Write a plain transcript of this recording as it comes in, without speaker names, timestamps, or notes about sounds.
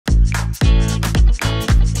Hi,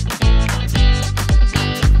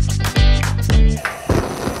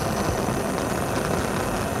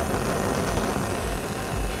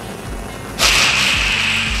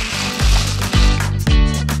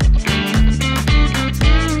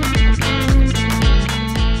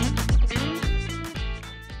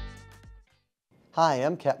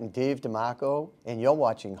 I'm Captain Dave DeMarco, and you're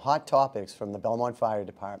watching Hot Topics from the Belmont Fire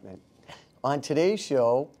Department. On today's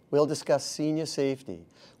show, we'll discuss senior safety.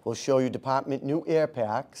 We'll show you department new air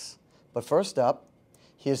packs. But first up,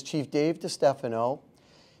 here's Chief Dave DeStefano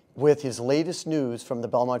with his latest news from the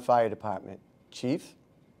Belmont Fire Department. Chief?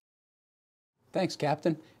 Thanks,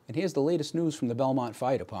 Captain. And here's the latest news from the Belmont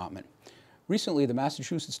Fire Department. Recently, the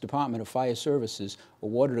Massachusetts Department of Fire Services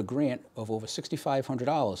awarded a grant of over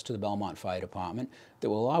 $6,500 to the Belmont Fire Department that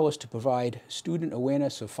will allow us to provide student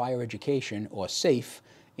awareness of fire education, or SAFE,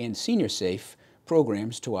 and senior SAFE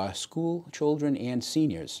programs to our school children and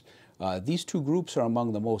seniors. These two groups are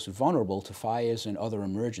among the most vulnerable to fires and other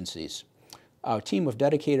emergencies. Our team of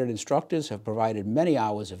dedicated instructors have provided many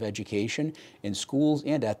hours of education in schools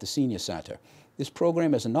and at the senior center. This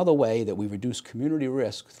program is another way that we reduce community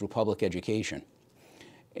risk through public education.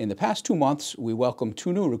 In the past 2 months, we welcomed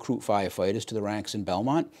 2 new recruit firefighters to the ranks in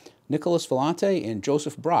Belmont. Nicholas Vellante and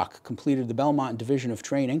Joseph Brock completed the Belmont Division of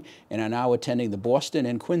Training and are now attending the Boston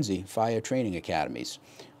and Quincy Fire Training Academies.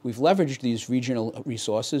 We've leveraged these regional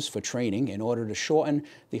resources for training in order to shorten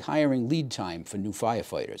the hiring lead time for new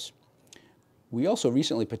firefighters. We also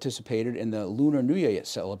recently participated in the Lunar New Year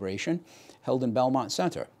celebration held in Belmont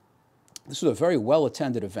Center. This was a very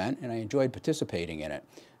well-attended event, and I enjoyed participating in it.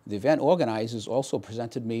 The event organizers also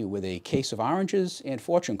presented me with a case of oranges and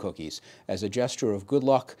fortune cookies as a gesture of good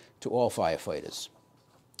luck to all firefighters.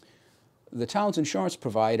 The town's insurance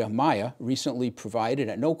provider, Maya, recently provided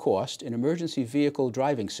at no cost an emergency vehicle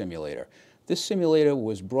driving simulator. This simulator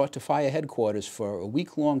was brought to fire headquarters for a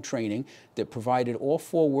week-long training that provided all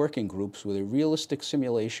 4 working groups with a realistic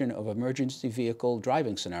simulation of emergency vehicle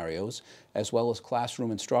driving scenarios, as well as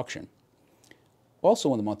classroom instruction.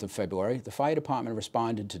 Also in the month of February, the fire department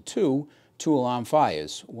responded to 2 two-alarm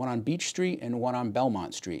fires, one on Beach Street and one on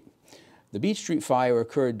Belmont Street. The Beach Street fire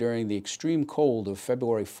occurred during the extreme cold of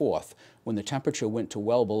February 4th, when the temperature went to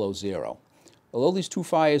well below 0. Although these 2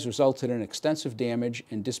 fires resulted in extensive damage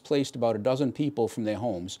and displaced about a dozen people from their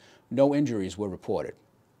homes, no injuries were reported.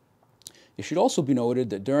 It should also be noted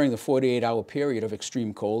that during the 48-hour period of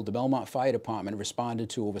extreme cold, the Belmont Fire Department responded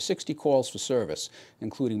to over 60 calls for service,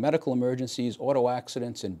 including medical emergencies, auto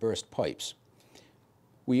accidents, and burst pipes.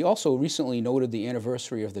 We also recently noted the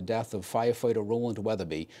anniversary of the death of firefighter Roland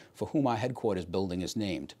Weatherby, for whom our headquarters building is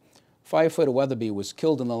named. Firefighter Weatherby was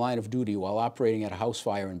killed in the line of duty while operating at a house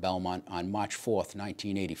fire in Belmont on March 4th,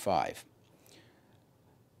 1985.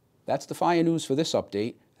 That's the fire news for this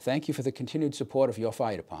update. Thank you for the continued support of your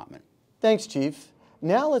fire department. Thanks, Chief.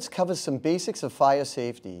 Now let's cover some basics of fire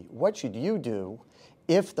safety. What should you do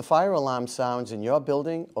if the fire alarm sounds in your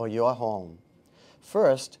building or your home?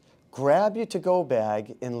 First, grab your to-go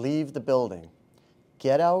bag and leave the building.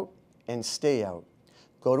 Get out and stay out.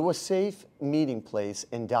 Go to a safe meeting place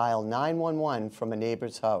and dial 911 from a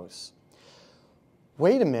neighbor's house.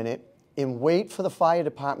 Wait a minute and wait for the fire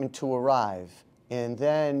department to arrive, and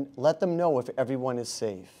then let them know if everyone is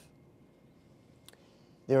safe.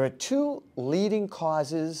 There are 2 leading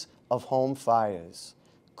causes of home fires: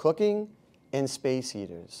 cooking and space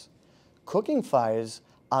heaters. Cooking fires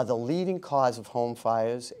are the leading cause of home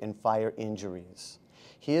fires and fire injuries.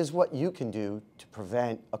 Here's what you can do to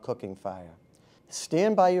prevent a cooking fire.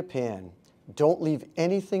 Stand by your pan. Don't leave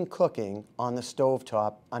anything cooking on the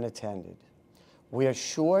stovetop unattended. Wear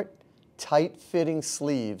short, tight-fitting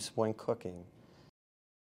sleeves when cooking.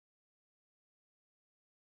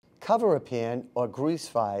 Cover a pan or grease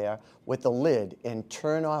fire with the lid and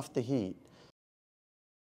turn off the heat.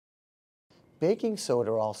 Baking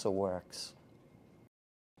soda also works.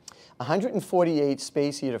 148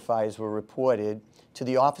 space heater fires were reported to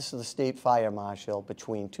the Office of the State Fire Marshal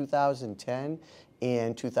between 2010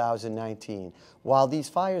 and 2019. While these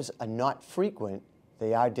fires are not frequent,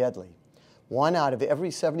 they are deadly. 1 out of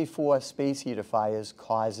every 74 space heater fires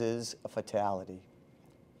causes a fatality.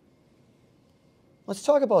 Let's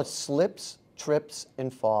talk about slips, trips,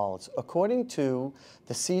 and falls. According to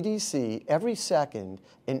the CDC, every second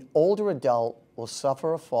an older adult will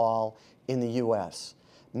suffer a fall in the U.S.,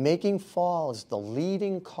 making falls the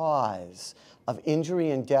leading cause of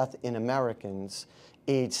injury and death in Americans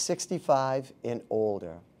aged 65 and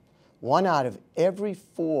older. 1 out of every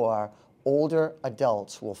 4 older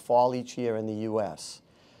adults will fall each year in the U.S.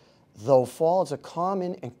 Though falls are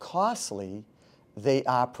common and costly, they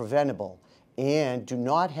are preventable, and do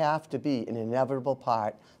not have to be an inevitable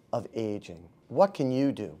part of aging. What can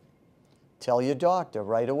you do? Tell your doctor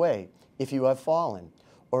right away if you have fallen,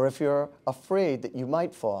 or if you're afraid that you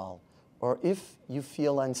might fall, or if you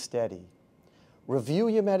feel unsteady. Review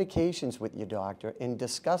your medications with your doctor and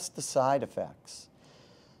discuss the side effects,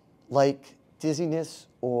 like dizziness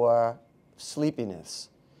or sleepiness.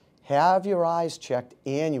 Have your eyes checked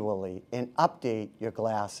annually and update your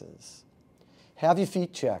glasses. Have your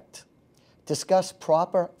feet checked. Discuss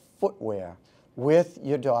proper footwear with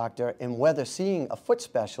your doctor and whether seeing a foot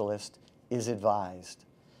specialist is advised.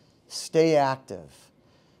 Stay active.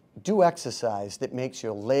 Do exercise that makes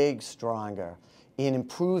your legs stronger and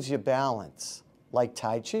improves your balance, like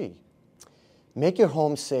Tai Chi. Make your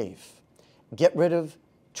home safe. Get rid of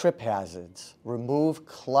trip hazards. Remove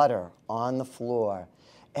clutter on the floor.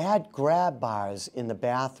 Add grab bars in the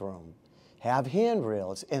bathroom. Have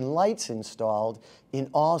handrails and lights installed in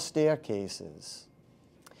all staircases.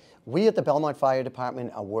 We at the Belmont Fire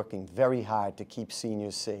Department are working very hard to keep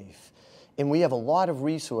seniors safe, and we have a lot of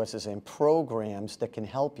resources and programs that can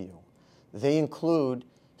help you. They include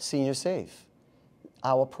Senior Safe,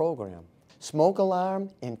 our program, smoke alarm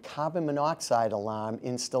and carbon monoxide alarm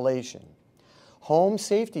installation, home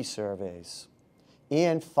safety surveys,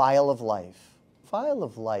 and File of Life. File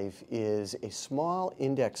of Life is a small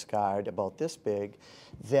index card about this big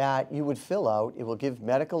that you would fill out. It will give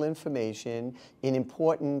medical information and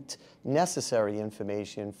important necessary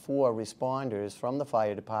information for responders from the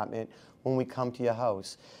fire department when we come to your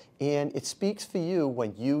house. And it speaks for you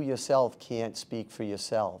when you yourself can't speak for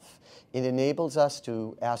yourself. It enables us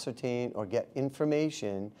to ascertain or get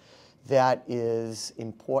information that is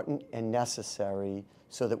important and necessary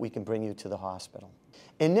so that we can bring you to the hospital.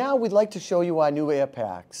 And now we'd like to show you our new air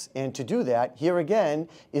packs. And to do that, here again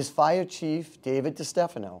is Fire Chief David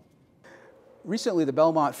DeStefano. Recently, the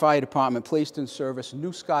Belmont Fire Department placed in service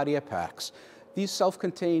new Scott air packs. These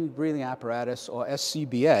self-contained breathing apparatus, or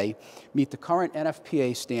SCBA, meet the current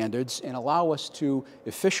NFPA standards and allow us to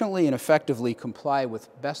efficiently and effectively comply with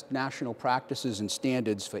best national practices and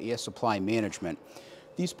standards for air supply management.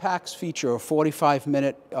 These packs feature a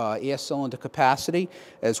 45-minute air cylinder capacity,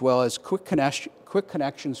 as well as quick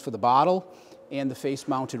connections for the bottle and the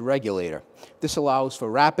face-mounted regulator. This allows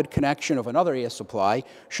for rapid connection of another air supply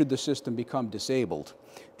should the system become disabled.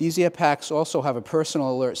 These air packs also have a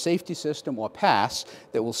personal alert safety system, or PASS,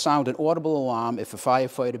 that will sound an audible alarm if a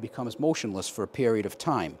firefighter becomes motionless for a period of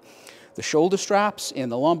time. The shoulder straps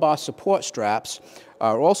and the lumbar support straps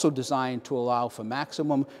are also designed to allow for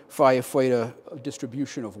maximum firefighter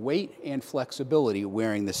distribution of weight and flexibility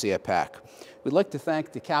wearing this air pack. We'd like to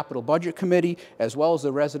thank the Capital Budget Committee as well as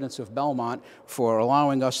the residents of Belmont for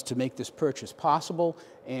allowing us to make this purchase possible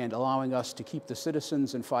and allowing us to keep the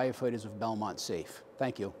citizens and firefighters of Belmont safe.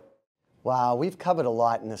 Thank you. Wow, we've covered a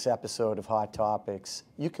lot in this episode of Hot Topics.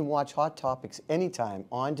 You can watch Hot Topics anytime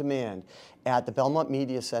on demand at the Belmont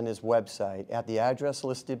Media Center's website at the address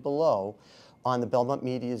listed below on the Belmont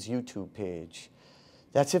Media's YouTube page.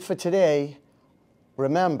 That's it for today.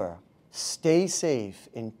 Remember, stay safe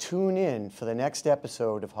and tune in for the next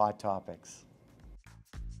episode of Hot Topics.